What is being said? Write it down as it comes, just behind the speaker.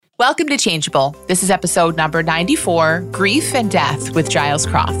Welcome to Changeable. This is episode number 94, Grief and Death with Giles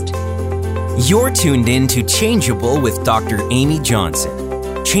Croft. You're tuned in to Changeable with Dr. Amy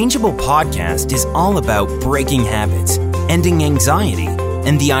Johnson. Changeable podcast is all about breaking habits, ending anxiety,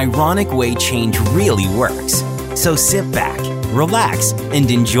 and the ironic way change really works. So sit back, relax,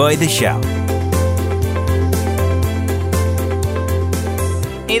 and enjoy the show.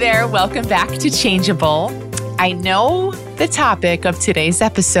 Hey there, welcome back to Changeable. I know the topic of today's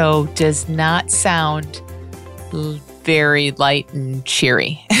episode does not sound very light and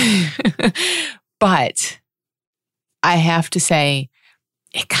cheery, but I have to say,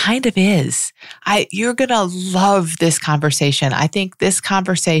 it kind of is. You're going to love this conversation. I think this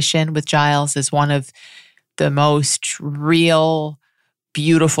conversation with Giles is one of the most real,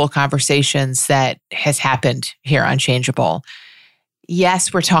 beautiful conversations that has happened here on Changeable.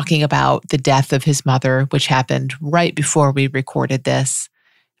 Yes, we're talking about the death of his mother, which happened right before we recorded this.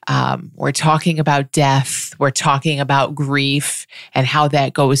 We're talking about death. We're talking about grief and how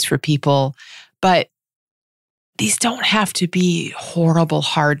that goes for people. But these don't have to be horrible,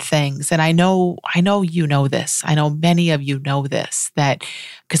 hard things. And I know you know this. I know many of you know this, that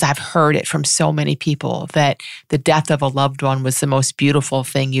because I've heard it from so many people, that the death of a loved one was the most beautiful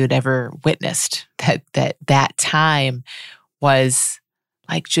thing you'd ever witnessed. That time was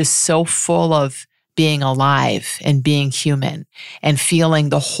like just so full of being alive and being human and feeling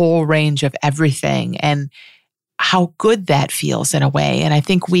the whole range of everything and how good that feels in a way. And I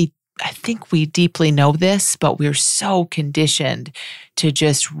think we deeply know this, but we're so conditioned to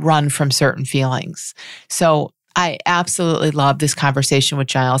just run from certain feelings. So I absolutely love this conversation with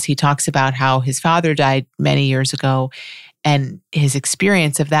Giles. He talks about how his father died many years ago, and his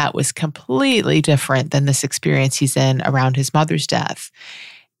experience of that was completely different than this experience he's in around his mother's death.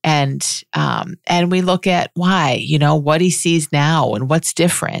 And we look at why, what he sees now and what's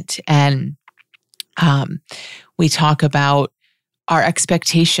different. And we talk about our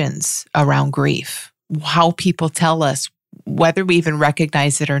expectations around grief, how people tell us, whether we even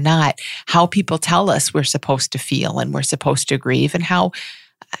recognize it or not, how people tell us we're supposed to feel and we're supposed to grieve, and how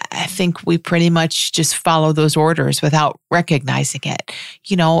I think we pretty much just follow those orders without recognizing it,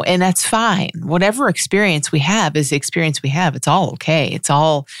 and that's fine. Whatever experience we have is the experience we have. It's all okay. It's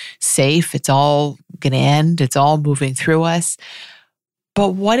all safe. It's all going to end. It's all moving through us.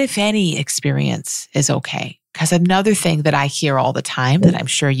 But what if any experience is okay? Because another thing that I hear all the time that I'm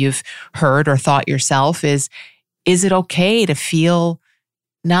sure you've heard or thought yourself is it okay to feel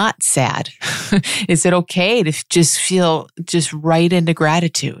not sad? Is it okay to just feel just right into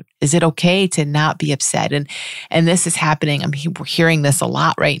gratitude? Is it okay to not be upset? And this is happening. We're hearing this a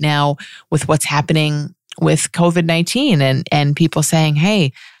lot right now with what's happening with COVID-19 and people saying,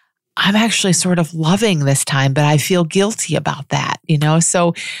 hey, I'm actually sort of loving this time, but I feel guilty about that,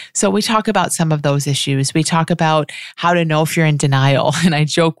 So we talk about some of those issues. We talk about how to know if you're in denial. And I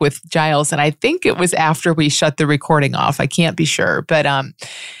joke with Giles, and I think it was after we shut the recording off. I can't be sure, but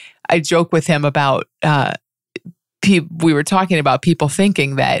I joke with him about we were talking about people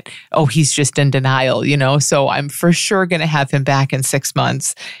thinking that, oh, he's just in denial, So I'm for sure going to have him back in 6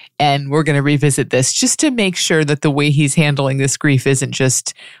 months, and we're going to revisit this just to make sure that the way he's handling this grief isn't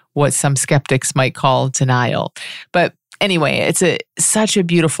just what some skeptics might call denial. But anyway, it's such a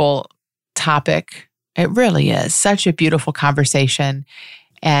beautiful topic. It really is such a beautiful conversation.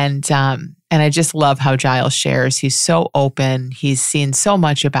 And I just love how Giles shares. He's so open. He's seen so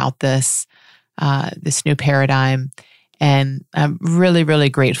much about this new paradigm. And I'm really, really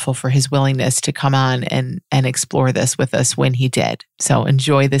grateful for his willingness to come on and explore this with us when he did. So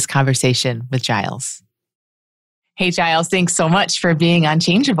enjoy this conversation with Giles. Hey, Giles, thanks so much for being on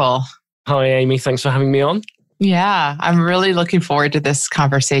Changeable. Hi, Amy. Thanks for having me on. Yeah, I'm really looking forward to this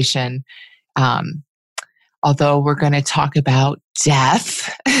conversation. Although we're going to talk about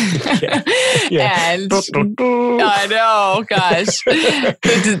death. Yeah. And I know, gosh.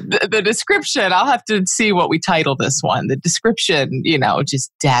 The description, I'll have to see what we title this one. The description,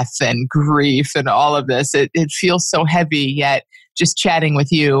 just death and grief and all of this. It feels so heavy, yet just chatting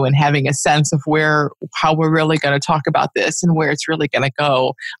with you and having a sense of how we're really going to talk about this and where it's really going to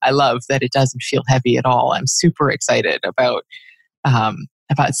go. I love that it doesn't feel heavy at all. I'm super excited about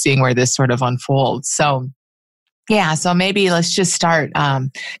seeing where this sort of unfolds. So maybe let's just start.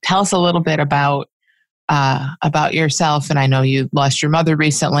 Tell us a little bit about yourself. And I know you lost your mother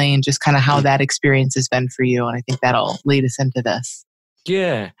recently, and just kind of how that experience has been for you. And I think that'll lead us into this.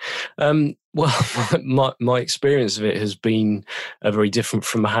 Yeah. Well, my experience of it has been very different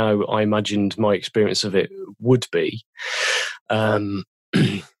from how I imagined my experience of it would be.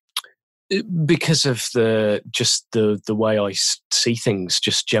 because of the way I see things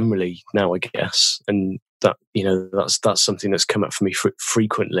just generally now, I guess, and that, you know, that's something that's come up for me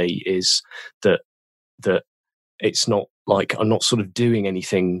frequently, is that it's not like I'm not sort of doing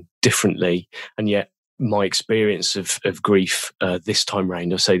anything differently, and yet my experience of grief this time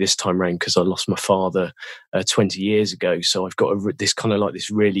round, I say this time round because I lost my father 20 years ago, so I've got this kind of like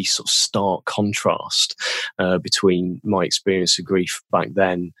this really sort of stark contrast between my experience of grief back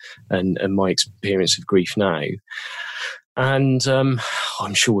then and my experience of grief now. And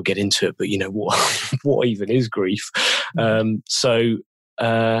I'm sure we'll get into it, but you know, what even is grief? Yeah,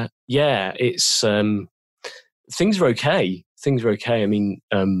 it's things are okay. Things are okay. I mean,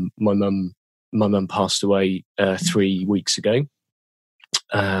 my mum passed away 3 weeks ago.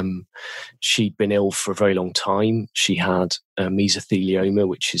 She'd been ill for a very long time. She had mesothelioma,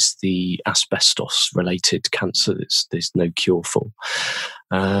 which is the asbestos-related cancer that there's no cure for.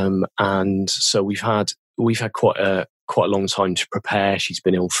 And so we've had quite a long time to prepare. She's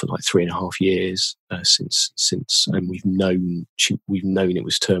been ill for like 3.5 years since, and we've known it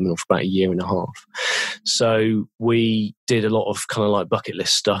was terminal for about 1.5 years. So we did a lot of kind of like bucket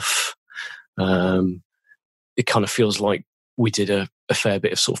list stuff. It kind of feels like we did a fair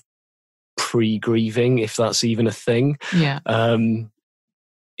bit of sort of pre-grieving, if that's even a thing. Yeah.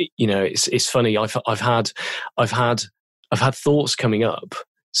 You know, it's funny. I've had thoughts coming up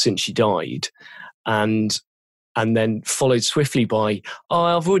since she died, and then followed swiftly by,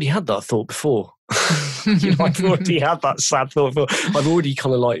 I've already had that thought before. You know, I've already had that sad thought before. I've already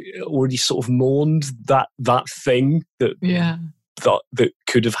kind of like sort of mourned that thing that. Yeah. That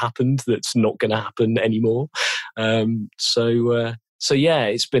could have happened, that's not going to happen anymore. So yeah,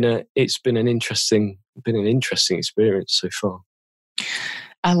 it's been an interesting experience so far.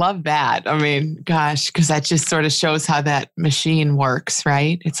 I love that. I mean, gosh, because that just sort of shows how that machine works,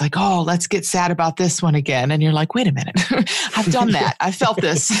 right? It's like, oh, let's get sad about this one again, and you're like, wait a minute, I've done that. I felt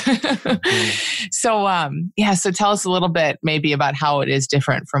this. So so tell us a little bit maybe about how it is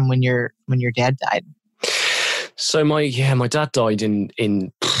different from when your dad died. So my dad died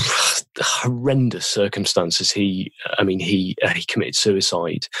in horrendous circumstances. He committed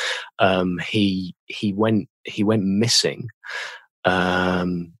suicide. He went missing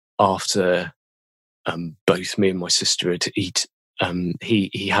after both me and my sister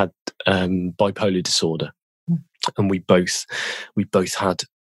he had bipolar disorder, and we both had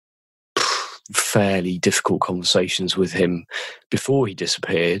fairly difficult conversations with him before he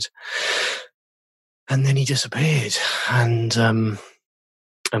disappeared. And then he disappeared, and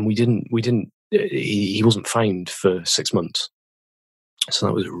we didn't. He wasn't found for 6 months, so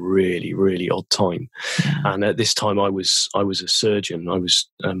that was a really, really odd time. Yeah. And at this time, I was a surgeon. I was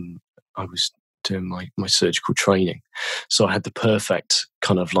doing my surgical training, so I had the perfect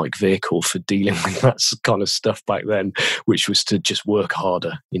kind of like vehicle for dealing with that kind of stuff back then, which was to just work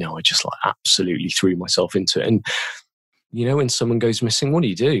harder. You know, I just like absolutely threw myself into it. And you know, when someone goes missing, what do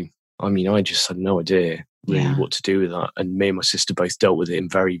you do? I mean, I just had no idea really what to do with that. And me and my sister both dealt with it in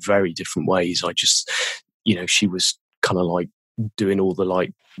very, very different ways. I just, you know, she was kind of like doing all the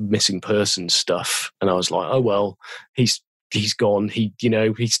like missing person stuff. And I was like, oh, well, he's gone. He's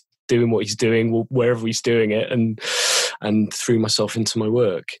doing what he's doing, wherever he's doing it, and threw myself into my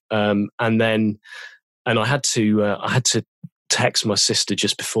work. And I had to text my sister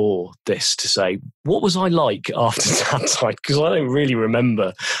just before this to say, what was I like after Dad died? Because I don't really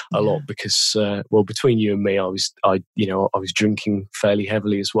remember a lot, because between you and me, I was drinking fairly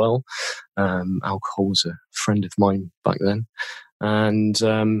heavily as well. Alcohol was a friend of mine back then, and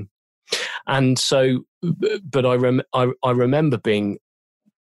so, but I remember being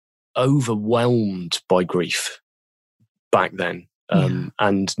overwhelmed by grief back then,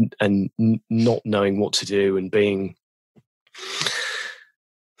 and not knowing what to do, and being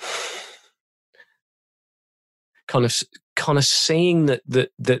kind of seeing that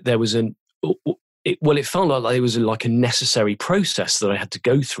there was it felt like it was like a necessary process that I had to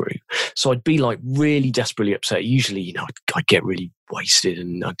go through. So I'd be like really desperately upset. Usually, you know, I'd get really wasted,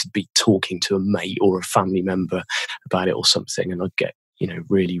 and I'd be talking to a mate or a family member about it or something, and I'd get, you know,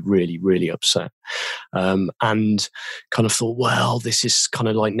 really, really, really upset, and kind of thought, well, this is kind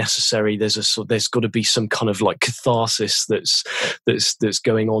of like necessary. There's got to be some kind of like catharsis that's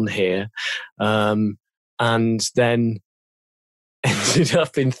going on here, and then ended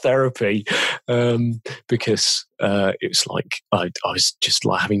up in therapy because it was like I was just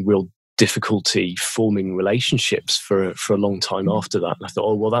like having real difficulty forming relationships for a long time after that. And I thought,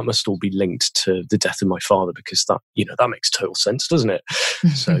 oh, well, that must all be linked to the death of my father, because that, you know, that makes total sense, doesn't it?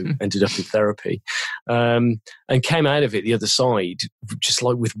 So ended up in therapy, and came out of it the other side just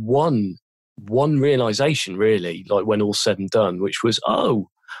like with one one realization, really, like when all's said and done, which was, oh,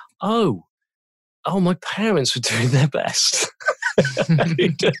 my parents were doing their best.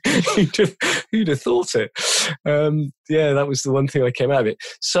 who'd have thought it? Yeah, that was the one thing I came out of it.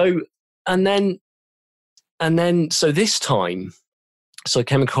 So, and then, so this time, so I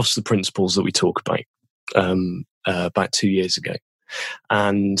came across the principles that we talk about 2 years ago,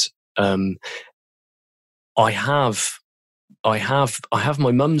 and I have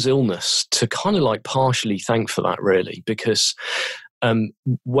my mum's illness to kind of like partially thank for that, really, because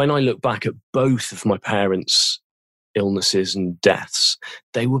when I look back at both of my parents' illnesses and deaths,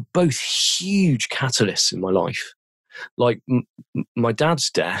 they were both huge catalysts in my life. Like my dad's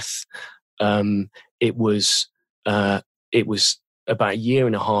death, it was about a year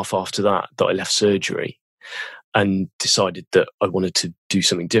and a half after that I left surgery and decided that I wanted to do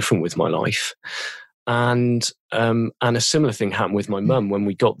something different with my life. And a similar thing happened with my mum when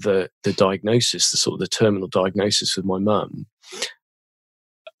we got the diagnosis, the sort of the terminal diagnosis with my mum.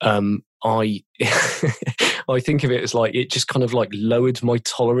 I think of it as like, it just kind of like lowered my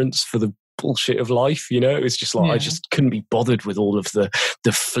tolerance for the bullshit of life. You know, it was just like, I just couldn't be bothered with all of the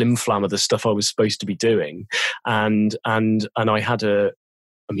flim flam of the stuff I was supposed to be doing. And I had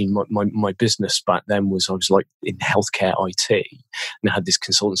my business back then was, I was like in healthcare IT, and I had this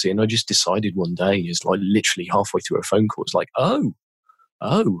consultancy, and I just decided one day, it's like literally halfway through a phone call, it's like, I'm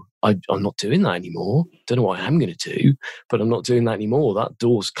not doing that anymore. Don't know what I am going to do, but I'm not doing that anymore. That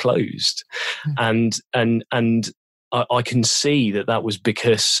door's closed. And I can see that was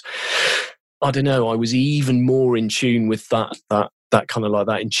because, I don't know, I was even more in tune with that kind of like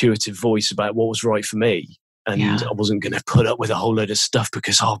that intuitive voice about what was right for me. And I wasn't going to put up with a whole load of stuff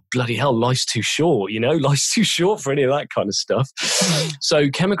because, oh, bloody hell, life's too short, life's too short for any of that kind of stuff.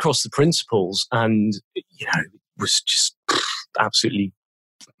 So came across the principles, and, it was just absolutely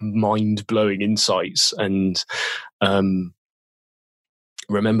mind-blowing insights. And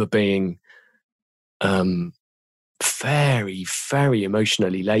remember being very, very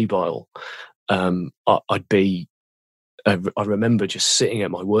emotionally labile. I remember just sitting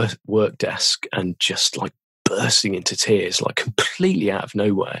at my work desk and just like bursting into tears, like completely out of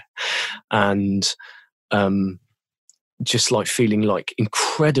nowhere, and just like feeling like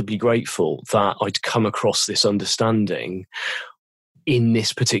incredibly grateful that I'd come across this understanding in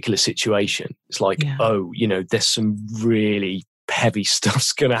this particular situation. It's like, there's some really heavy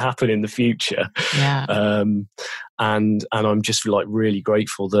stuff's going to happen in the future. And I'm just like really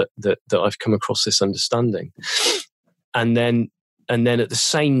grateful that I've come across this understanding. And then at the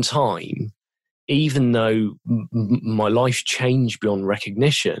same time, even though my life changed beyond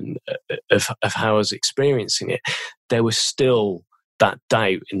recognition of how I was experiencing it, there was still that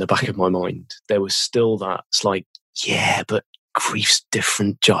doubt in the back of my mind. There was still that, it's like, but grief's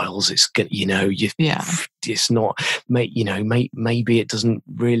different, Giles. It's it's not, maybe it doesn't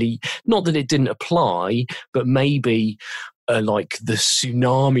really, not that it didn't apply, but maybe like the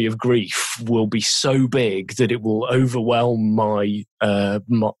tsunami of grief will be so big that it will overwhelm my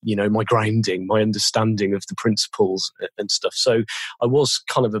grounding, my understanding of the principles and stuff. So I was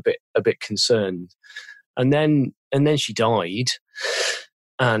kind of a bit concerned. And then she died,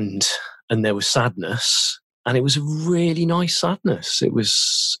 and there was sadness. And it was a really nice sadness. It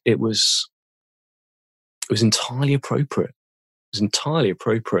was entirely appropriate. It was entirely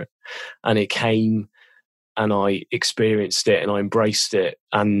appropriate. And it came, and I experienced it, and I embraced it,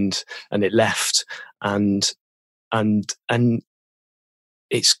 and it left. And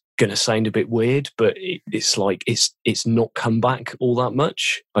it's going to sound a bit weird, but it's like it's not come back all that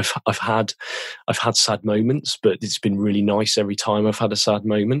much. I've had sad moments, but it's been really nice every time I've had a sad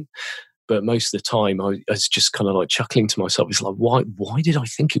moment. But most of the time, I was just kind of like chuckling to myself. It's like, why did I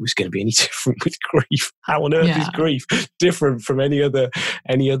think it was going to be any different with grief? How on earth is grief different from any other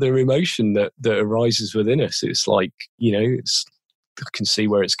emotion that arises within us? It's like, I can see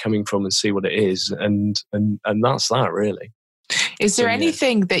where it's coming from and see what it is, and that's that, really. Is there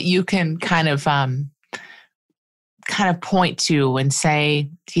anything that you can kind of point to and say,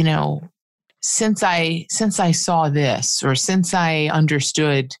 since I saw this, or since I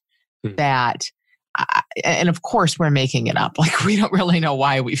understood that, and of course we're making it up. Like, we don't really know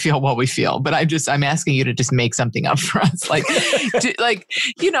why we feel what we feel, but I'm asking you to just make something up for us. Like,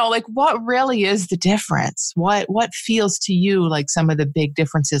 what really is the difference? What feels to you like some of the big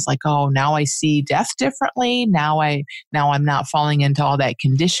differences? Like, oh, now I see death differently. Now I'm not falling into all that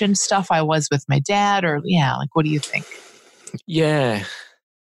conditioned stuff I was with my dad, or what do you think? Yeah.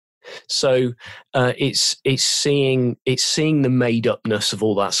 So it's seeing the made upness of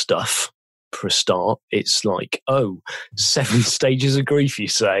all that stuff, for a start. It's like, 7 stages of grief, you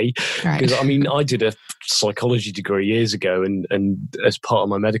say? Because I mean, I did a psychology degree years ago, and as part of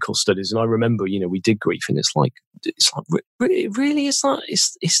my medical studies, and I remember, we did grief, and it's like really, is that?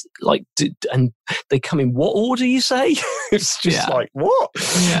 It's like, and they come in what order, you say? It's just like, what?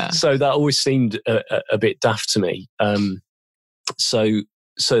 Yeah. So that always seemed a bit daft to me. So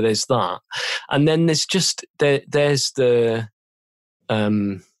there's that, and then there's just there's the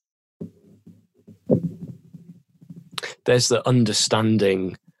there's the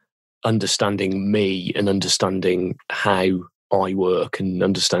understanding me, and understanding how I work, and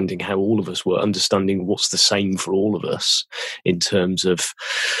understanding how all of us work, understanding what's the same for all of us in terms of,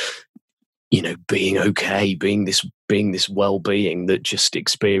 being okay, being this well-being that just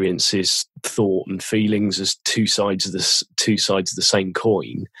experiences thought and feelings as two sides of the same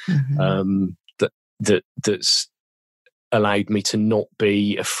coin. Mm-hmm. That's allowed me to not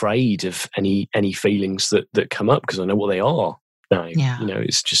be afraid of any feelings that come up, because I know what they are now. Yeah.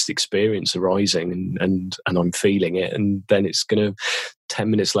 It's just experience arising, and I'm feeling it, and then it's gonna 10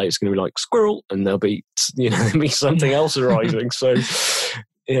 minutes later it's gonna be like squirrel, and there'll be there'll be something else arising. So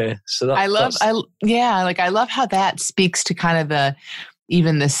yeah, so that, I love how that speaks to kind of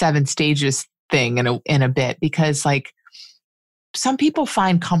even the 7 stages thing in a bit, because like some people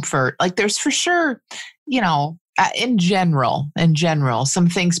find comfort, like there's for sure, in general, some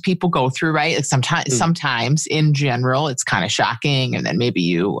things people go through, right? Like sometimes in general, it's kind of shocking, and then maybe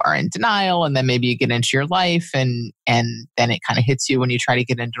you are in denial, and then maybe you get into your life, and then it kind of hits you when you try to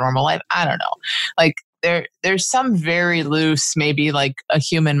get into normal life. I don't know. Like there's some very loose, maybe like a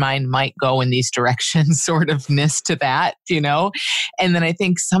human mind might go in these directions sort of ness to that, And then I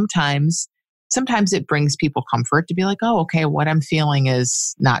think sometimes it brings people comfort to be like, oh, okay, what I'm feeling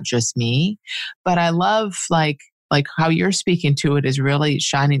is not just me. But I love like how you're speaking to it is really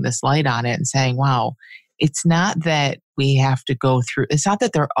shining this light on it and saying, wow, it's not that we have to go through, it's not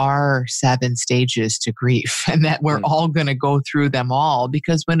that there are 7 stages to grief and that we're all going to go through them all,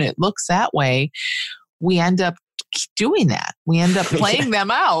 because when it looks that way, we end up doing that. We end up playing them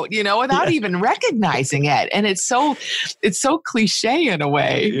out, without even recognizing it. And it's so cliche in a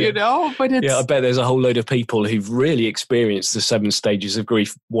way, but it's... Yeah, I bet there's a whole load of people who've really experienced the 7 stages of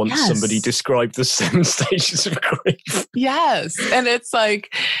grief once somebody described the 7 stages of grief. Yes. And it's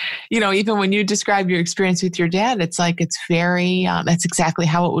like, even when you describe your experience with your dad, it's like, it's very, that's exactly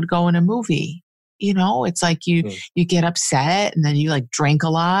how it would go in a movie. It's like you get upset, and then you like drink a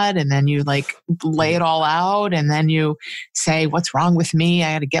lot, and then you like lay it all out, and then you say, what's wrong with me?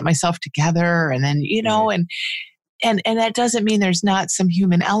 I got to get myself together. And then, and that doesn't mean there's not some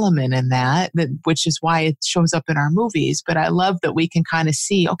human element in that, which is why it shows up in our movies. But I love that we can kind of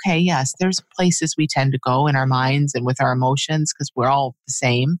see, okay, yes, there's places we tend to go in our minds and with our emotions, because we're all the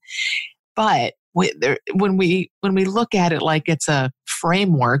same. But when we look at it like it's a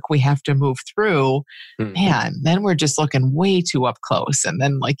framework we have to move through, man, then we're just looking way too up close. And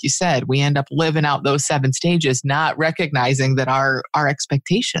then, like you said, we end up living out those 7 stages, not recognizing that our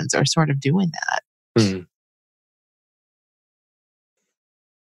expectations are sort of doing that.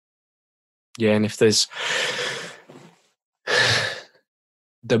 Yeah, and if there's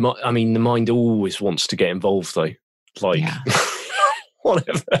the mind always wants to get involved, though. Like. Yeah.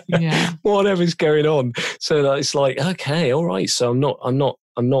 Whatever's going on. So it's like, okay, all right. So I'm not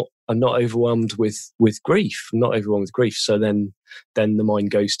overwhelmed with grief. I'm not overwhelmed with grief. So then the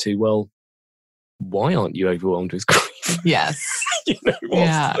mind goes to, well, why aren't you overwhelmed with grief? Yes.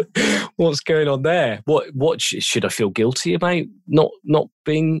 What's going on there? What should I feel guilty about not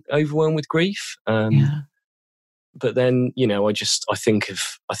being overwhelmed with grief? But then, I think of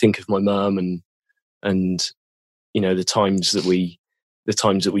my mum and the times that we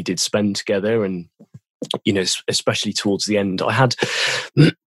did spend together, and especially towards the end, I had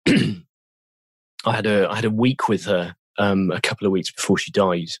a week with her a couple of weeks before she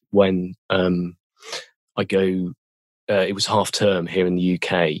died, when I go, it was half term here in the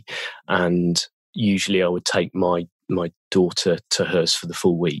UK, and usually I would take my daughter to hers for the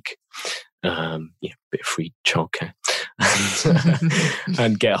full week, bit of free childcare,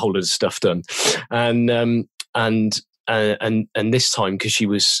 and get a whole lot of stuff done, and this time, because she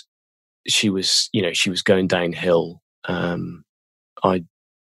was going downhill, I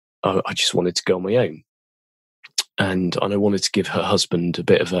just wanted to go on my own, and I wanted to give her husband a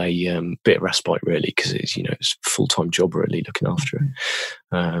bit of respite, really, because it's it's a full-time job, really, looking after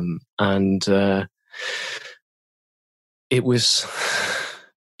her, and it was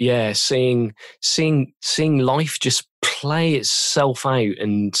seeing life just play itself out,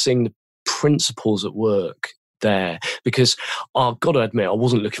 and seeing the principles at work there, because I've got to admit, I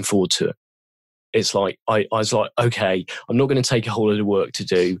wasn't looking forward to it. it's like I was like, okay, I'm not going to take a whole lot of work to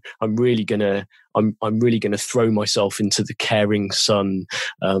do. I'm really gonna throw myself into the caring son,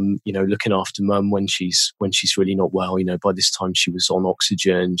 looking after mum when she's really not well. By this time she was on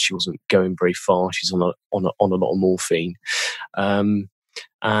oxygen, she wasn't going very far. She's on a lot of morphine, and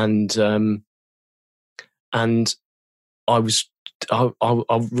I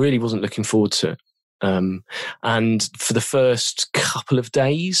really wasn't looking forward to it. And for the first couple of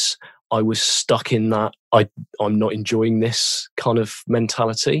days, I was stuck in that I'm not enjoying this kind of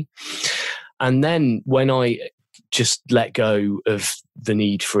mentality. And then when I just let go of the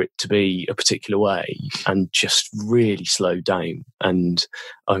need for it to be a particular way and just really slowed down, and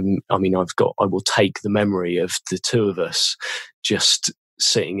I will take the memory of the two of us just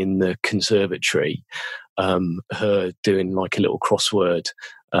sitting in the conservatory, her doing like a little crossword,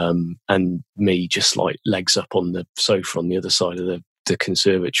 and me just like legs up on the sofa on the other side of the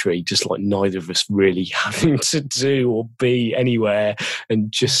conservatory, just like neither of us really having to do or be anywhere, and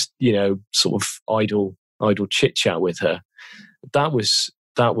just sort of idle chit chat with her. That was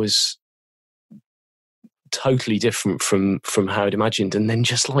totally different from how I'd imagined. And then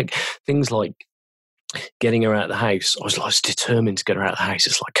just like things like getting her out of the house, I was determined to get her out of the house.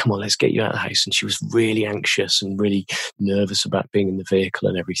 It's like, come on, let's get you out of the house. And she was really anxious and really nervous about being in the vehicle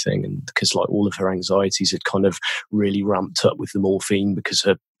and everything. And because like all of her anxieties had kind of really ramped up with the morphine, because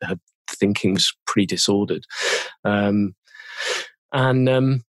her thinking was pretty disordered.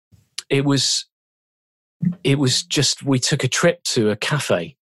 It was just, we took a trip to a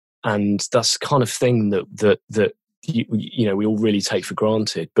cafe, and that's the kind of thing that we all really take for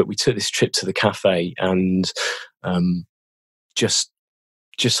granted. But we took this trip to the cafe and just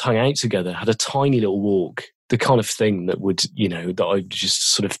hung out together, had a tiny little walk, the kind of thing that would, that I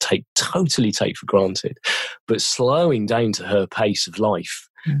just sort of totally take for granted. But slowing down to her pace of life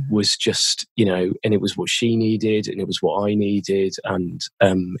was just, and it was what she needed, and it was what I needed, and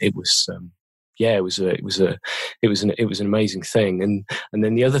it was an amazing thing. And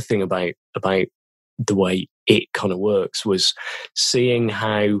then the other thing about the way it kind of works was seeing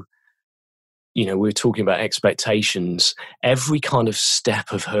how, we were talking about expectations. Every kind of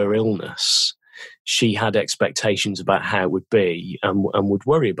step of her illness, she had expectations about how it would be, and would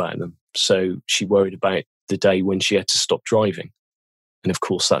worry about them. So she worried about the day when she had to stop driving. And of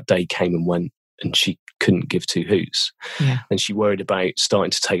course that day came and went, and she couldn't give two hoots. Yeah. And she worried about starting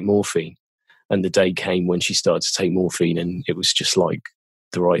to take morphine. And the day came when she started to take morphine, and it was just like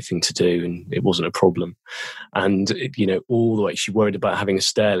the right thing to do, and it wasn't a problem. And all the way she worried about having a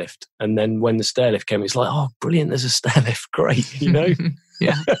stair lift, and then when the stair lift came, it's like, oh brilliant, there's a stair lift, great.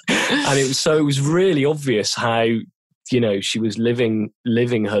 Yeah. And it was really obvious how she was living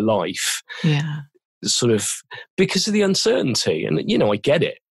her life, sort of because of the uncertainty. And I get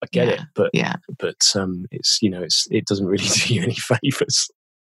it, but it doesn't really do you any favors.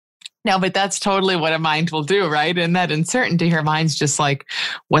 No, but that's totally what a mind will do, right? And that uncertainty, her mind's just like,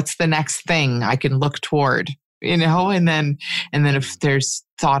 what's the next thing I can look toward, and then if there's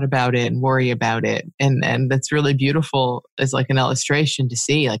thought about it and worry about it. And that's really beautiful as like an illustration to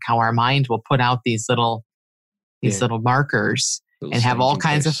see like how our mind will put out these little markers and have all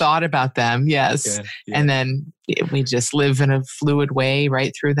kinds of thought about them. Yes. Yeah, yeah. And then we just live in a fluid way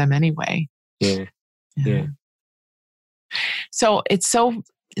right through them anyway. Yeah. Yeah. So it's so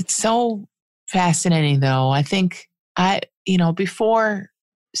fascinating, though. I think before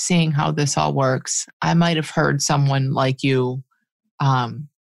seeing how this all works, I might have heard someone like you,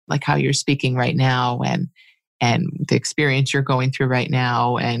 like how you're speaking right now, and the experience you're going through right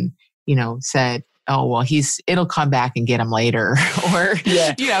now, and said, oh well, it'll come back and get him later, or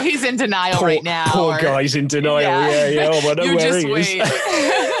he's in denial right now. Poor guy's in denial. Yeah. Oh, I know where he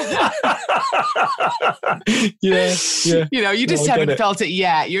is. Yeah. You just haven't felt it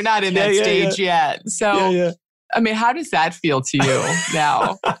yet. You're not in that stage yet. So, I mean, how does that feel to you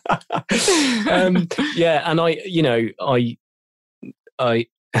now? And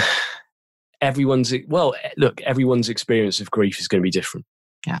everyone's experience of grief is going to be different.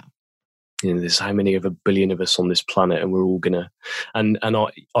 Yeah. There's how many of a billion of us on this planet, and we're all gonna, and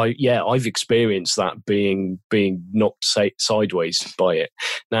I've experienced that being knocked sideways by it.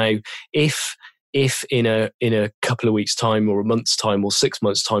 Now, if in a couple of weeks' time, or a month's time, or 6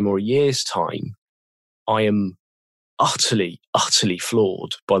 months' time, or a year's time, I am utterly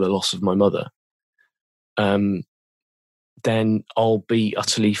floored by the loss of my mother, then I'll be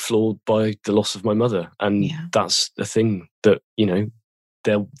utterly floored by the loss of my mother, and that's the thing that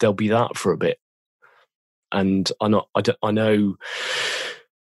There'll be that for a bit, and I know.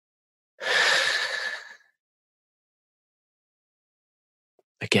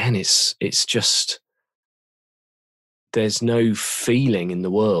 again, it's just, there's no feeling in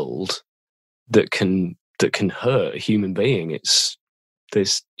the world that can hurt a human being.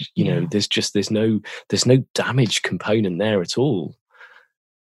 There's no damage component there at all.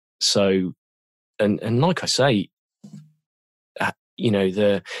 So, and like I say,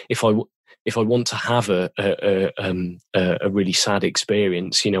 if I want to have a really sad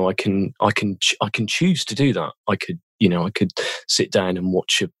experience, I can choose to do that. I could sit down and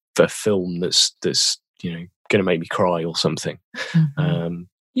watch a film that's going to make me cry or something. Mm-hmm.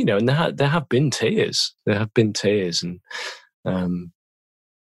 And there have been tears. And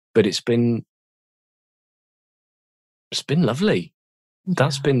but it's been lovely. Yeah.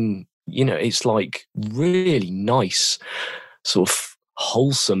 That's been, it's like really nice, sort of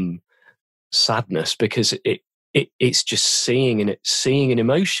wholesome sadness, because it's just seeing an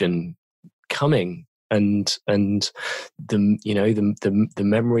emotion coming, and the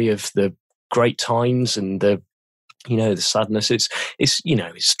memory of the great times and the sadness. It's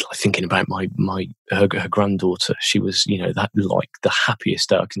like thinking about her granddaughter. She was, that like the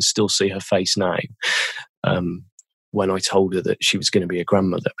happiest. I can still see her face now. When I told her that she was going to be a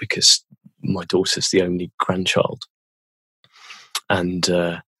grandmother, because my daughter's the only grandchild, and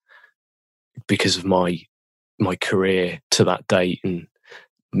because of my career to that date and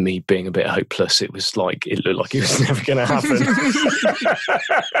me being a bit hopeless, it looked like it was never going to happen.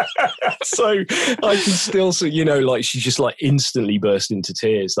 So I can still see, like she just like instantly burst into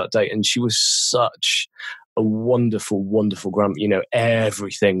tears that day, and she was such a wonderful, wonderful grandma.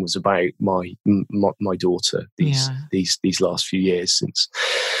 Everything was about my daughter these last few years since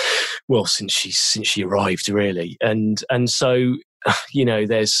she arrived, really, and so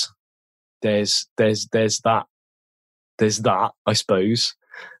there's that, I suppose.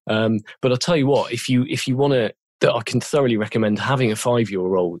 But I'll tell you what, if you want to, I can thoroughly recommend having a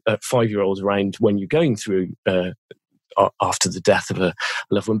 5-year-old around when you're going through after the death of a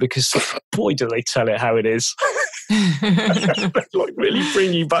loved one, because boy, do they tell it how it is. Like really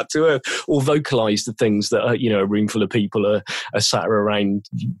bring you back to earth, or vocalize the things that a room full of people are sat around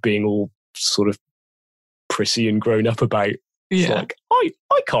being all sort of prissy and grown up about. It's like, I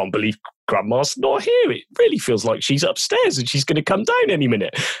can't believe Grandma's not here. It really feels like she's upstairs and she's going to come down any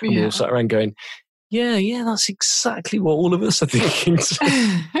minute. And we're all sat around going, yeah, that's exactly what all of us are thinking.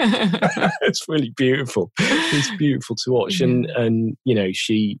 It's really beautiful. It's beautiful to watch. And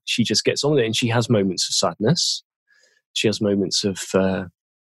she just gets on with it, and she has moments of sadness. She has moments of,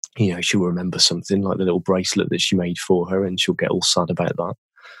 she'll remember something like the little bracelet that she made for her, and she'll get all sad about that.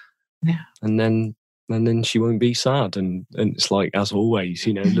 Yeah. And then she won't be sad, and it's like, as always,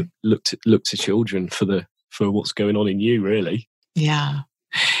 look to children for what's going on in you, really. Yeah,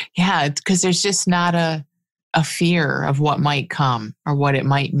 because there's just not a fear of what might come or what it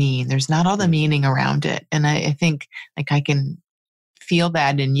might mean. There's not all the meaning around it, and I think like I can feel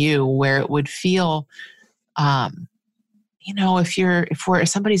that in you, where it would feel, if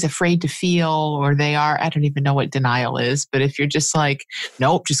somebody's afraid to feel, or they are, I don't even know what denial is, but if you're just like,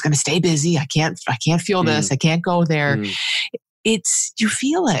 nope, just going to stay busy. I can't feel this. I can't go there. You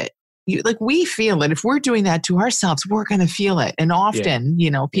feel it. We feel it. If we're doing that to ourselves, we're going to feel it. And often,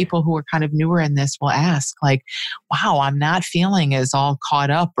 people who are kind of newer in this will ask like, wow, I'm not feeling as all caught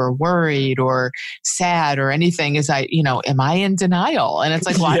up or worried or sad or anything as am I in denial? And it's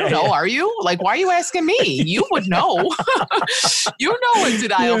like, well, I don't know. Are you? Like, why are you asking me? You would know. You know what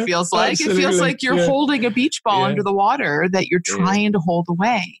denial feels like. Absolutely. It feels like you're holding a beach ball under the water that you're trying to hold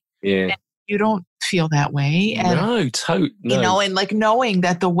away. Yeah. And you don't feel that way. And, no. And like knowing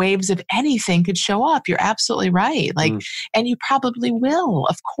that the waves of anything could show up. You're absolutely right. Like, and you probably will,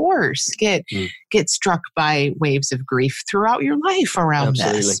 of course, get struck by waves of grief throughout your life around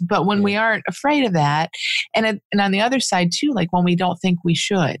this. But when we aren't afraid of that, and on the other side too, like when we don't think we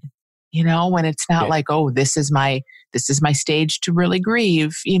should, when it's not like, oh, this is my stage to really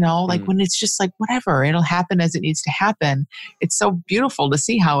grieve, like when it's just like, whatever, it'll happen as it needs to happen. It's so beautiful to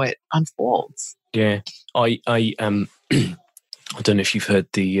see how it unfolds. Yeah. I don't know if you've heard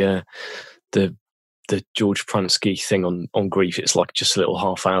the George Pransky thing on grief. It's like just a little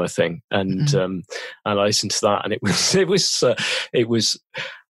half-hour thing. And I listened to that, and it was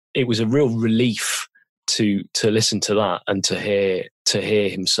a real relief to listen to that, and to hear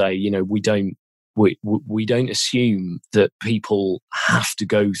him say, we don't assume that people have to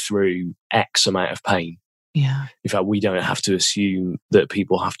go through X amount of pain. Yeah. In fact, we don't have to assume that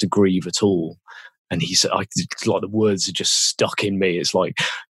people have to grieve at all. And he said, like the words are just stuck in me. It's like,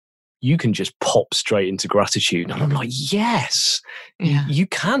 you can just pop straight into gratitude. And I'm like, yes, you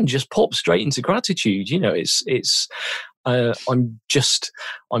can just pop straight into gratitude. I'm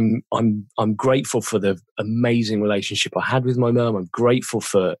grateful for the amazing relationship I had with my mum. I'm grateful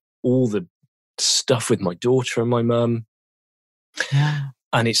for all the stuff with my daughter and my mum. Yeah.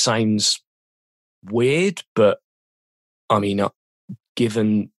 And it sounds weird, but I mean,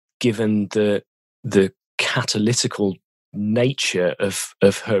 given the catalytical nature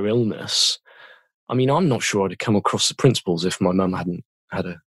of her illness, I mean, I'm not sure I'd have come across the principles if my mum hadn't had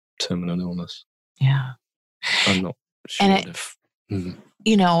a terminal illness. Yeah. I'm not sure And I'd have.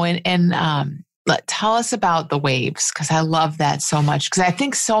 you know, tell us about the waves, because I love that so much. Because I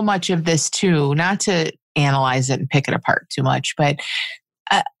think so much of this too, not to analyze it and pick it apart too much, but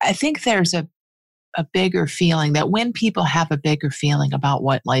I think there's a bigger feeling that when people have a bigger feeling about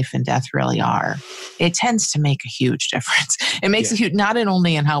what life and death really are, it tends to make a huge difference. It makes a huge, not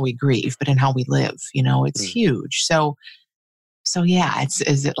only in how we grieve, but in how we live. You know, it's huge. So yeah,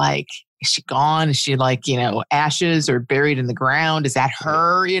 is it like, is she gone? Is she like, you know, ashes or buried in the ground? Is that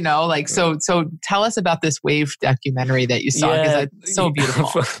her? You know, like, so tell us about this wave documentary that you saw, because it's so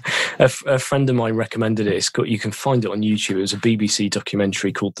beautiful. A friend of mine recommended it. You can find it on YouTube. It was a BBC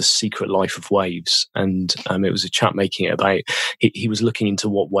documentary called The Secret Life of Waves. And it was a chap making it about, he was looking into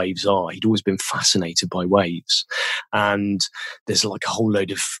what waves are. He'd always been fascinated by waves. And there's like a whole load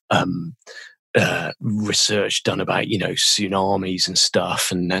of, research done about, you know, tsunamis and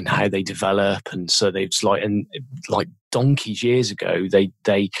stuff, and how they develop. And so like donkeys years ago, they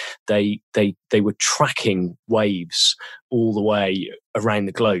were tracking waves all the way around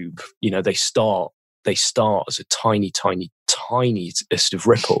the globe. You know, they start as a tiny sort of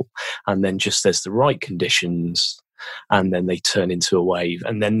ripple, and then just there's the right conditions, and then they turn into a wave,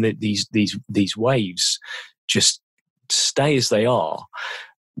 and then these waves just stay as they are,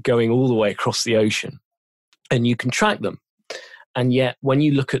 going all the way across the ocean, and you can track them. And yet when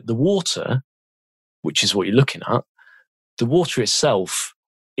you look at the water, which is what you're looking at, the water itself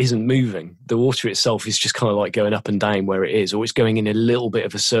isn't moving. The water itself is just kind of like going up and down where it is, or it's going in a little bit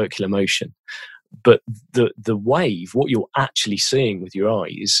of a circular motion. But the wave, what you're actually seeing with your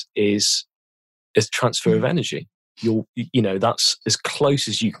eyes is transfer of energy. You know, that's as close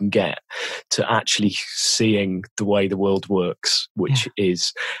as you can get to actually seeing the way the world works, which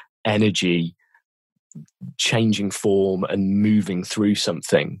is energy changing form and moving through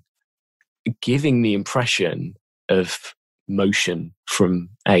something, giving the impression of motion from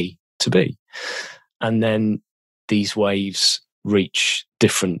A to B. And then these waves reach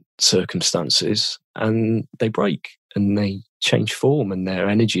different circumstances and they break and they change form and their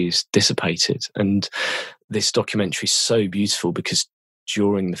energy is dissipated. And this documentary is so beautiful because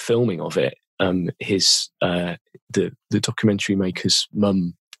during the filming of it, the documentary maker's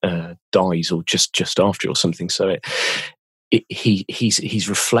mum dies, or just after, or something. So he's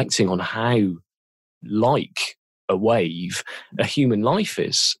reflecting on how, like a wave, a human life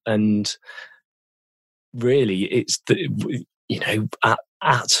is, and really, it's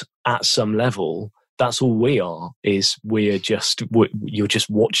at some level, that's all we are. You're just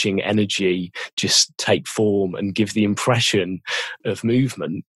watching energy just take form and give the impression of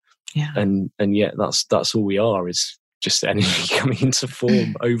movement. Yeah. And yet that's all we are, is just energy coming into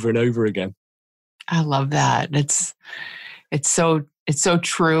form over and over again. I love that. It's so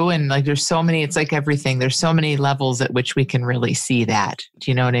true. And like, there's so many, it's like everything. There's so many levels at which we can really see that.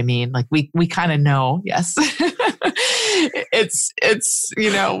 Do you know what I mean? Like we kind of know, yes. it's,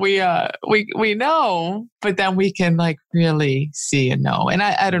 you know, we know, but then we can like really see and know. And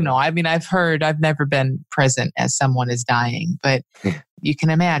I don't know. I mean, I've never been present as someone is dying, but you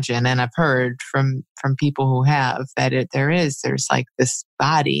can imagine. And I've heard from people who have that there's like this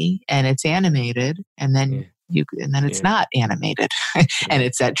body and it's animated, and then it's not animated, and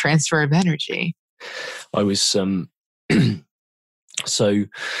it's that transfer of energy. I was so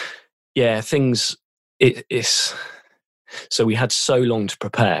things. It's so we had so long to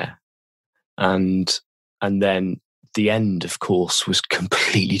prepare, and then the end, of course, was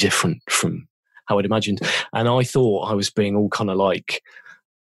completely different from how I'd imagined. And I thought I was being all kind of like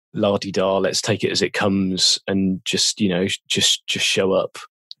la-di-da, let's take it as it comes, and just show up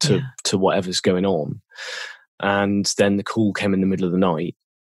to whatever's going on. And then the call came in the middle of the night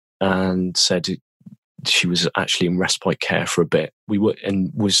and said she was actually in respite care for a bit.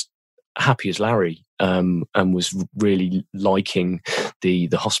 Was happy as Larry, and was really liking the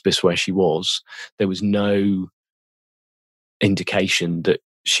hospice where she was. There was no indication that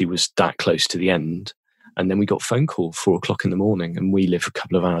she was that close to the end. And then we got a phone call 4:00 in the morning, and we live a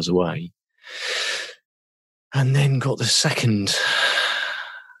couple of hours away. And then got the second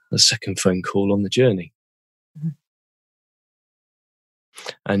phone call on the journey. Mm-hmm.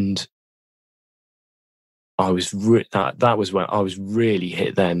 And that was when I was really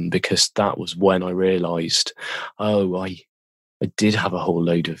hit then, because that was when I realised, I did have a whole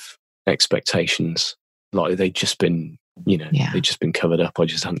load of expectations. Like they'd just been, they'd just been covered up. I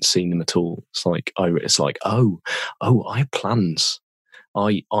just hadn't seen them at all. It's like, I had plans.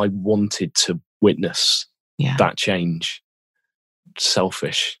 I wanted to witness that change.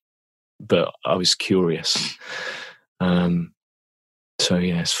 Selfish, but I was curious. So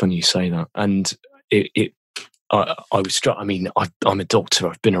yeah, it's funny you say that. And I was struck. I mean, I'm a doctor.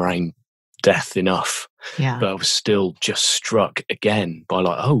 I've been around death enough, but I was still just struck again by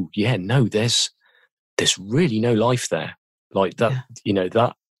like, oh yeah, no, there's really no life there. Like that,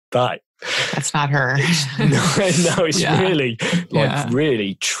 that's not her. No, it's really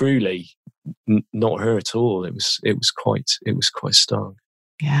really, truly not her at all. It was quite stark.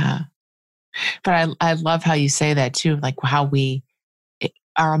 Yeah, but I love how you say that too. Like how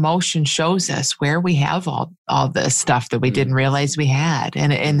our emotion shows us where we have all this stuff that we didn't realize we had.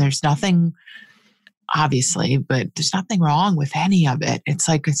 And there's nothing, obviously, but there's nothing wrong with any of it. It's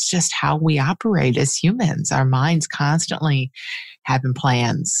like, it's just how we operate as humans. Our minds constantly having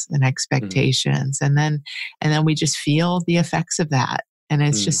plans and expectations. And then we just feel the effects of that. And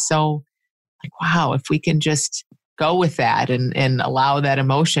it's just so like, wow, if we can just go with that and allow that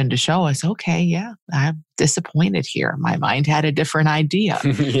emotion to show us, okay, yeah, I'm disappointed here. My mind had a different idea.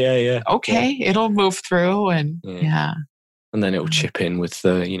 Okay, it'll move through and and then it'll chip in with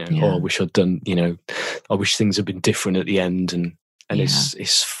the, I wish I'd done, I wish things had been different at the end, and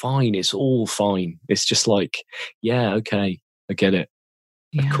it's fine. It's all fine. It's just like, okay, I get it.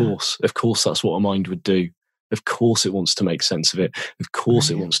 Of course, that's what a mind would do. Of course, it wants to make sense of it. Of course,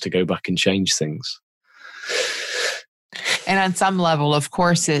 it wants to go back and change things. And on some level, of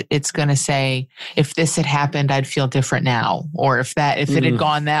course, it's going to say, if this had happened, I'd feel different now. Or if it had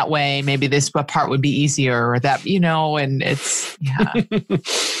gone that way, maybe this part would be easier, or that, and it's,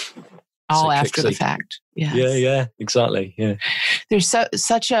 all after the fact. Yes. Yeah, exactly. Yeah. There's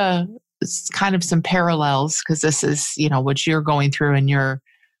such a kind of some parallels, because this is, what you're going through in your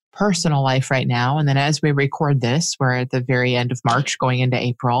personal life right now. And then as we record this, we're at the very end of March going into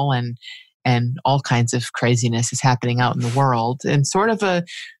April, and all kinds of craziness is happening out in the world, and sort of a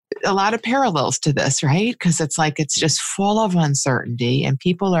lot of parallels to this, right? Because it's like, it's just full of uncertainty, and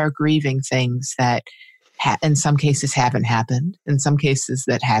people are grieving things that in some cases haven't happened, in some cases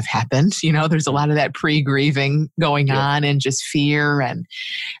that have happened. There's a lot of that pre-grieving going on, and just fear. And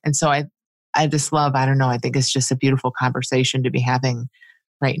so I just love, I don't know, I think it's just a beautiful conversation to be having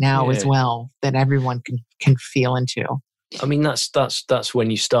right now as well, that everyone can feel into. I mean, that's when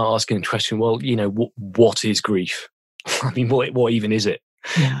you start asking the question, well, what is grief? I mean, what even is it?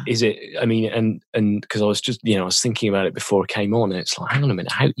 Yeah. Is it, I mean, and because I was just, I was thinking about it before I came on, and it's like, hang on a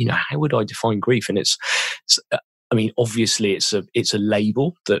minute, how would I define grief? And it's I mean, obviously it's a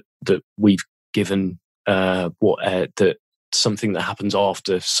label that we've given, that something that happens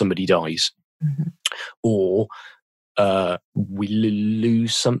after somebody dies, or we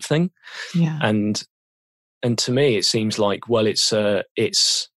lose something. Yeah. And to me, it seems like, well, it's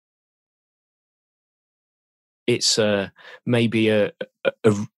maybe a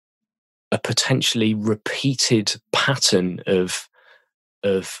potentially repeated pattern of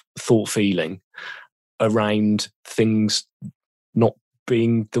thought feeling around things not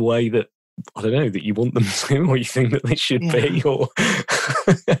being the way that, I don't know, that you want them to, or you think that they should be, or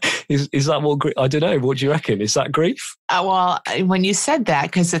is that what grief? I don't know. What do you reckon? Is that grief? Well, when you said that,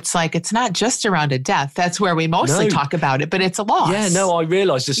 because it's like, it's not just around a death. That's where we mostly talk about it, but it's a loss. Yeah, no, I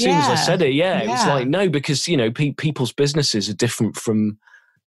realised as soon as I said it. Yeah, it was like, no, because people's businesses are different from.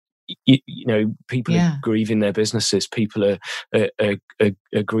 People are grieving their businesses. People are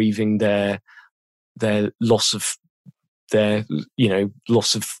grieving their loss of. Their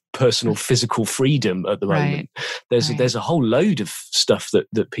loss of personal physical freedom at the moment. There's a whole load of stuff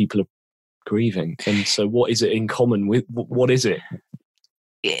that people are grieving, and so what is it in common with? What is it?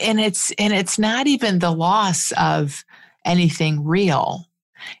 And it's not even the loss of anything real.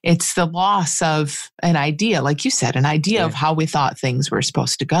 It's the loss of an idea, like you said, an idea of how we thought things were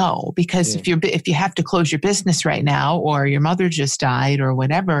supposed to go. Because if you have to close your business right now, or your mother just died, or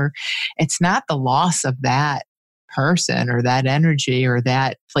whatever, it's not the loss of that person or that energy or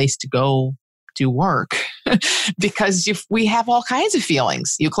that place to go do work, because we have all kinds of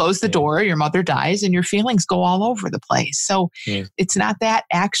feelings. You close the door, your mother dies, and your feelings go all over the place. So it's not that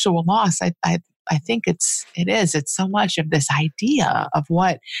actual loss. I I think it is. It's so much of this idea of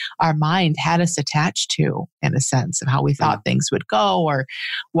what our mind had us attached to, in a sense, of how we thought things would go, or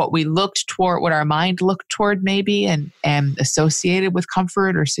what we looked toward, what our mind looked toward maybe, and associated with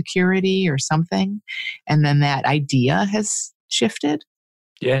comfort or security or something. And then that idea has shifted.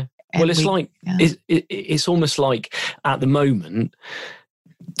 Yeah. And well, it's almost like at the moment,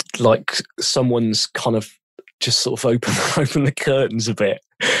 like someone's kind of just sort of open the curtains a bit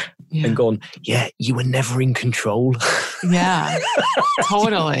and gone, yeah, you were never in control. Yeah,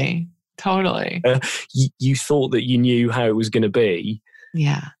 totally. You thought that you knew how it was going to be.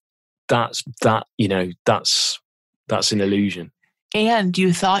 Yeah. That's an illusion. And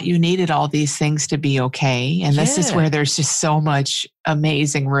you thought you needed all these things to be okay. And this is where there's just so much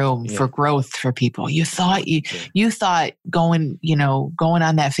amazing room for growth for people. You thought you thought going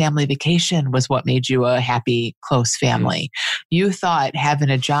on that family vacation was what made you a happy, close family. You thought having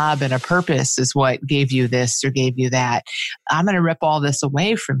a job and a purpose is what gave you this or gave you that. I'm going to rip all this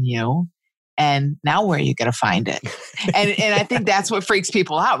away from you. And now where are you going to find it? And I think that's what freaks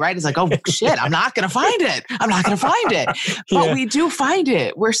people out, right? It's like, oh shit, I'm not going to find it. But we do find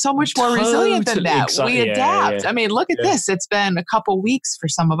it. We're so much more resilient than that. We adapt. I mean, look at this. It's been a couple weeks for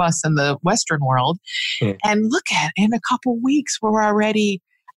some of us in the Western world. And look at, in a couple weeks, we're already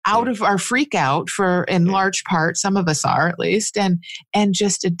out of our freak out in large part, some of us are at least, and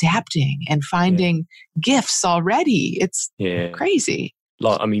just adapting and finding gifts already. It's crazy.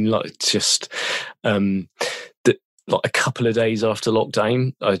 Just a couple of days after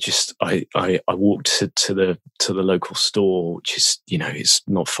lockdown, I walked to the local store, which is, it's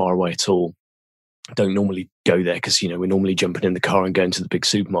not far away at all. I don't normally go there because, we're normally jumping in the car and going to the big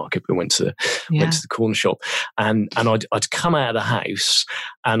supermarket. We went to the corner shop, and I'd come out of the house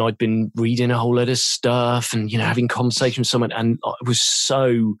and I'd been reading a whole load of stuff and, having conversation with someone, and I was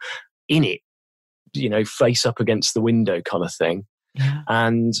so in it, face up against the window kind of thing. Yeah.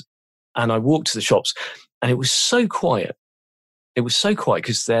 And I walked to the shops, and it was so quiet. It was so quiet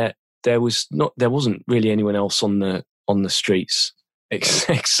because there wasn't really anyone else on the streets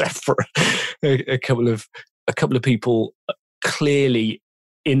except for a couple of people clearly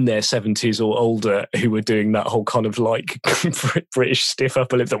in their 70s or older who were doing that whole kind of like British stiff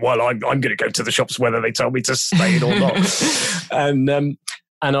upper lip that, well, I'm going to go to the shops whether they tell me to stay in or not.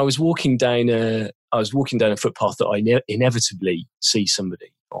 And I was walking down a footpath that I inevitably see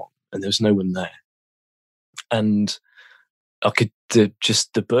somebody on, and there was no one there. And I could the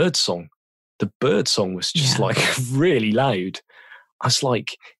bird song was just like really loud. I was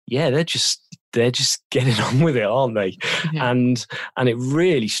like, yeah, they're just getting on with it, aren't they? Yeah. And it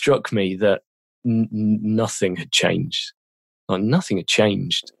really struck me that nothing had changed. Like nothing had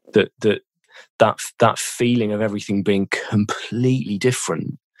changed. That feeling of everything being completely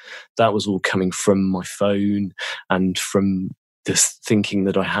different, that was all coming from my phone and from the thinking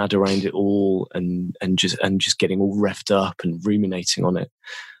that I had around it all, and just getting all revved up and ruminating on it.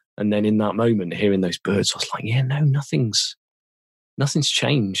 And then in that moment, hearing those birds, I was like, yeah, no, nothing's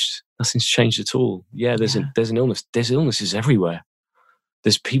changed. Nothing's changed at all. Yeah, there's an illness. There's illnesses everywhere.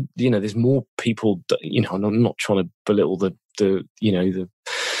 There's people, there's more people, and I'm not trying to belittle the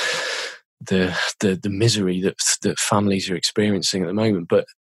misery that families are experiencing at the moment, but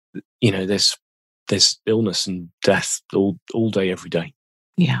there's illness and death all day, every day.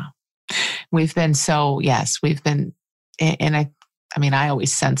 Yeah. We've been, and I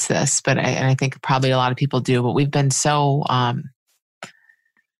always sense this, but I think probably a lot of people do, but we've been so,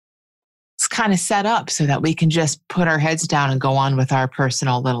 it's kind of set up so that we can just put our heads down and go on with our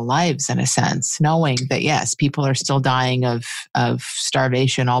personal little lives, in a sense, knowing that, yes, people are still dying of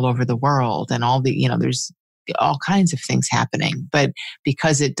starvation all over the world, and all the, there's all kinds of things happening. But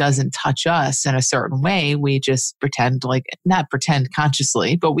because it doesn't touch us in a certain way, we just not pretend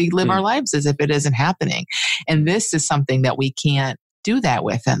consciously, but we live our lives as if it isn't happening. And this is something that we can't do that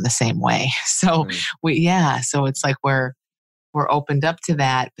with in the same way. So so it's like we're opened up to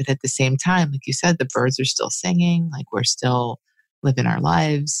that, but at the same time, like you said, the birds are still singing, like we're still living our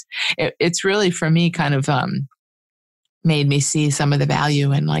lives. It's really, for me, kind of made me see some of the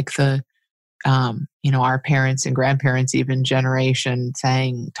value in like the our parents and grandparents, even generation,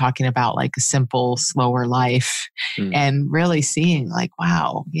 talking about like a simple, slower life, and really seeing like,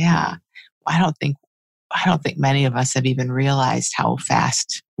 wow, yeah, I don't think many of us have even realized how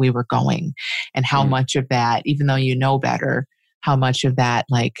fast we were going, and how much of that, even though better, how much of that,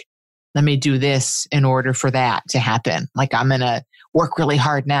 like, let me do this in order for that to happen. Like, work really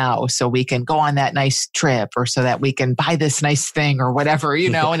hard now so we can go on that nice trip, or so that we can buy this nice thing or whatever,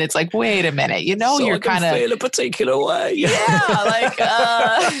 and it's like, wait a minute, so you're kind of feel a particular way. Yeah, like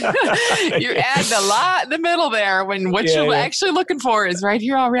you're adding a lot in the middle there when what you're actually looking for is right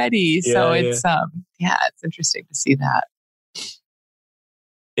here already. So it's it's interesting to see that.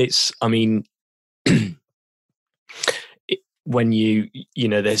 It's, I mean, when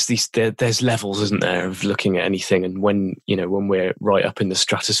there's levels, isn't there, of looking at anything, and when we're right up in the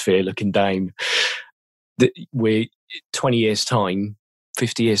stratosphere looking down, we're 20 years time,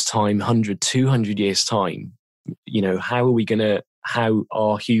 50 years time, 100, 200 years time, how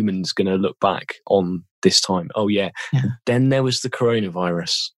are humans gonna look back on this time? Oh yeah. Then there was the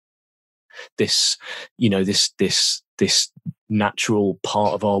coronavirus, this natural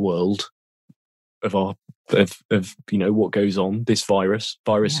part of our world, of what goes on, this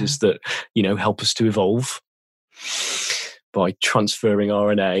viruses that help us to evolve by transferring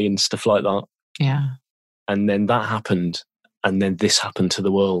RNA and stuff like that. And then that happened, and then this happened to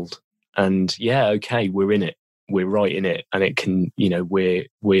the world, and we're in it, we're right in it, and it can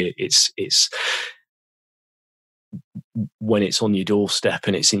it's when it's on your doorstep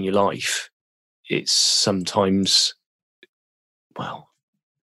and it's in your life, it's sometimes, well,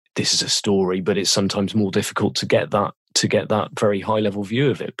 this is a story, but it's sometimes more difficult to get that very high level view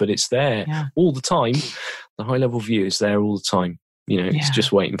of it. But it's there all the time. The high level view is there all the time. It's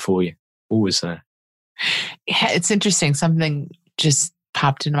just waiting for you, always there. Yeah, it's interesting. Something just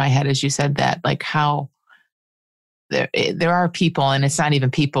popped into my head as you said that, like how there are people, and it's not even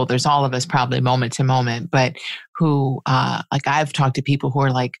people, there's all of us probably moment to moment, but who, like I've talked to people who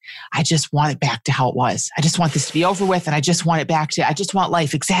are like, I just want it back to how it was. I just want this to be over with, and I just want it back to, I just want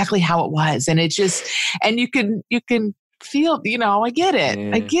life exactly how it was. And it just, and you can feel, I get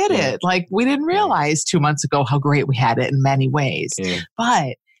it. I get it. Like we didn't realize 2 months ago how great we had it in many ways,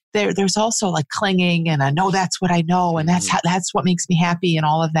 but there's also like clinging, and I know that's what I know, and that's what makes me happy, and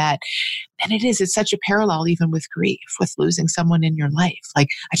all of that. And it's such a parallel even with grief, with losing someone in your life. Like,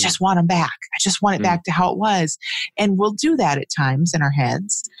 I just want them back. I just want it back to how it was. And we'll do that at times in our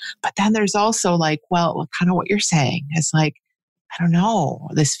heads. But then there's also like, well, kind of what you're saying is like, I don't know,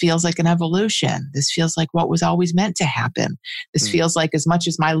 this feels like an evolution. This feels like what was always meant to happen. This feels like, as much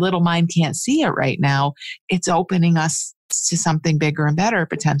as my little mind can't see it right now, it's opening us to something bigger and better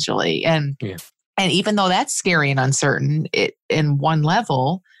potentially. And even though that's scary and uncertain, it in one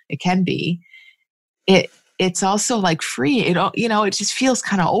level, it can be, it's also like free. It just feels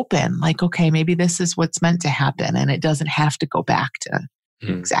kind of open, like, okay, maybe this is what's meant to happen, and it doesn't have to go back to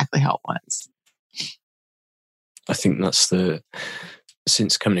exactly how it was. I think that's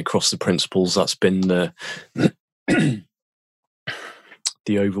since coming across the principles, that's been the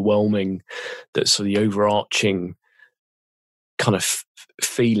overwhelming, so the overarching kind of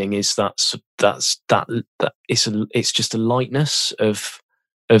feeling is that it's just a lightness of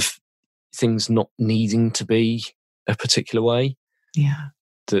things not needing to be a particular way.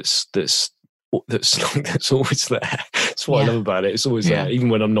 That's always there. That's what I love about it. It's always there, even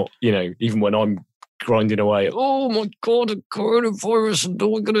when I'm not, even when I'm grinding away. Oh my God, a coronavirus, and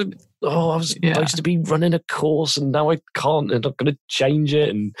I was supposed to be running a course, and now I can't, and I'm going to change it,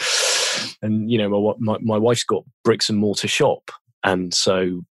 and my wife's got bricks and mortar shop, and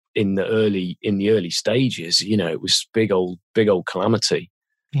so in the early stages, it was big old calamity,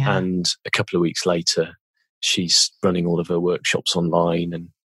 and a couple of weeks later, she's running all of her workshops online, and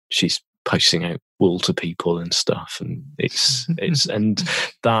she's posting out wool to people and stuff, and it's and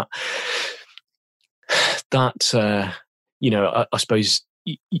that I suppose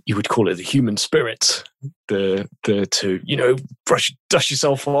you would call it the human spirit, the to dust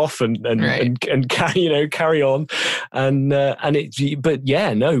yourself off and carry on, and it, but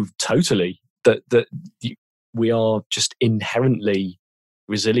totally that we are just inherently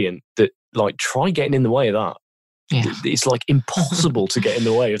resilient. That, like, try getting in the way of that. It's like impossible to get in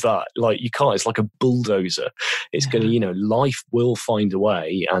the way of that. Like, you can't. It's like a bulldozer. It's going to, life will find a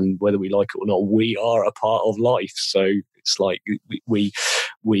way, and whether we like it or not, we are a part of life. So it's like we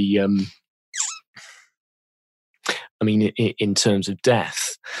I mean, in terms of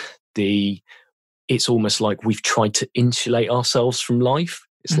death, it's almost like we've tried to insulate ourselves from life.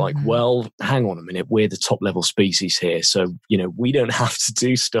 It's like, well, hang on a minute, we're the top level species here. So, we don't have to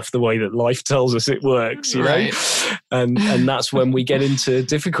do stuff the way that life tells us it works, know? And that's when we get into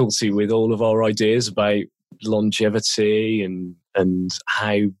difficulty with all of our ideas about longevity and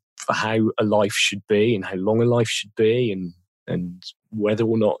how a life should be, and how long a life should be, and whether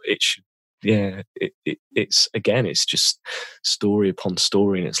or not it should. It's just story upon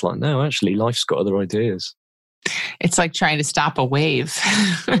story. And it's like, no, actually life's got other ideas. It's like trying to stop a wave.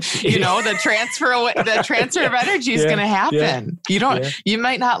 The transfer of energy is going to happen. You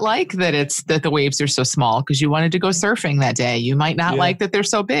might not like that the waves are so small because you wanted to go surfing that day. You might not like that they're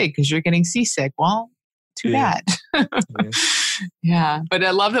so big because you're getting seasick. Well, too bad. Yeah. But I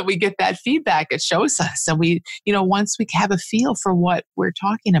love that we get that feedback. It shows us. And we, once we have a feel for what we're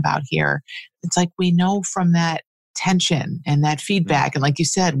talking about here, it's like we know from that tension and that feedback. And like you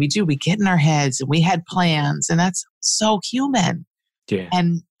said, we get in our heads and we had plans, and that's so human. Yeah.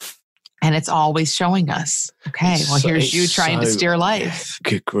 And it's always showing us, okay, here's you trying to steer life.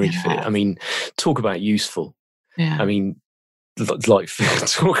 Good grief. Yeah. I mean, talk about useful. Yeah. I mean, like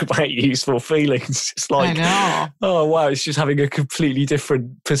talk about useful feelings. It's like, I know. Oh wow, it's just having a completely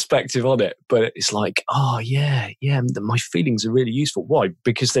different perspective on it. But it's like, oh yeah, my feelings are really useful. Why?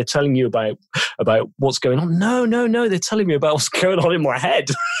 Because they're telling you about what's going on. No, they're telling me about what's going on in my head.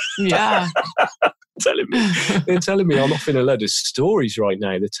 Yeah. They're telling me I'm off in a load of stories right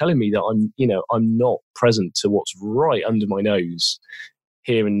now. They're telling me that I'm not present to what's right under my nose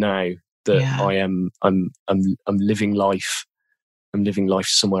here and now. That I'm living life. I'm living life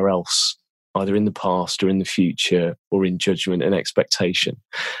somewhere else, either in the past or in the future, or in judgment and expectation.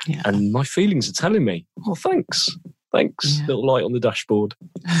 Yeah. And my feelings are telling me, oh, thanks. Yeah. Little light on the dashboard.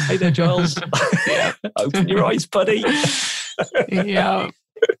 Hey there, Giles. Open your eyes, buddy. Yeah.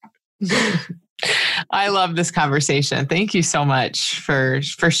 I love this conversation. Thank you so much for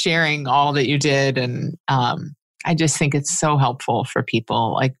sharing all that you did. And I just think it's so helpful for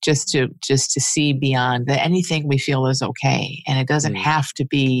people, like just to see beyond that anything we feel is okay. And it doesn't have to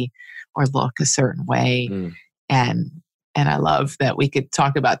be or look a certain way. And I love that we could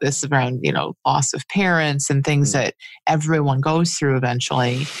talk about this around, loss of parents and things that everyone goes through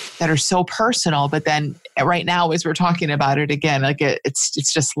eventually that are so personal. But then right now, as we're talking about it again, like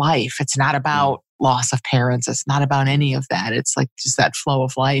it's just life. It's not about loss of parents. It's not about any of that. It's like just that flow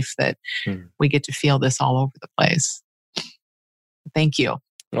of life that we get to feel this all over the place. Thank you.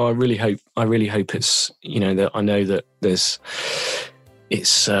 Oh, I really hope it's, that I know that it's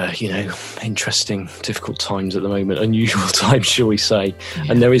interesting, difficult times at the moment, unusual times, shall we say. Yeah.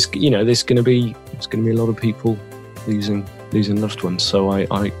 And there is, there's going to be a lot of people losing loved ones. So I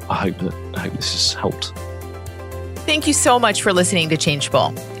hope this has helped. Thank you so much for listening to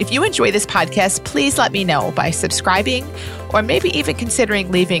Changeable. If you enjoy this podcast, please let me know by subscribing or maybe even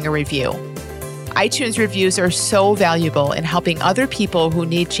considering leaving a review. iTunes reviews are so valuable in helping other people who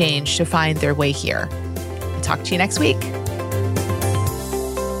need change to find their way here. I'll talk to you next week.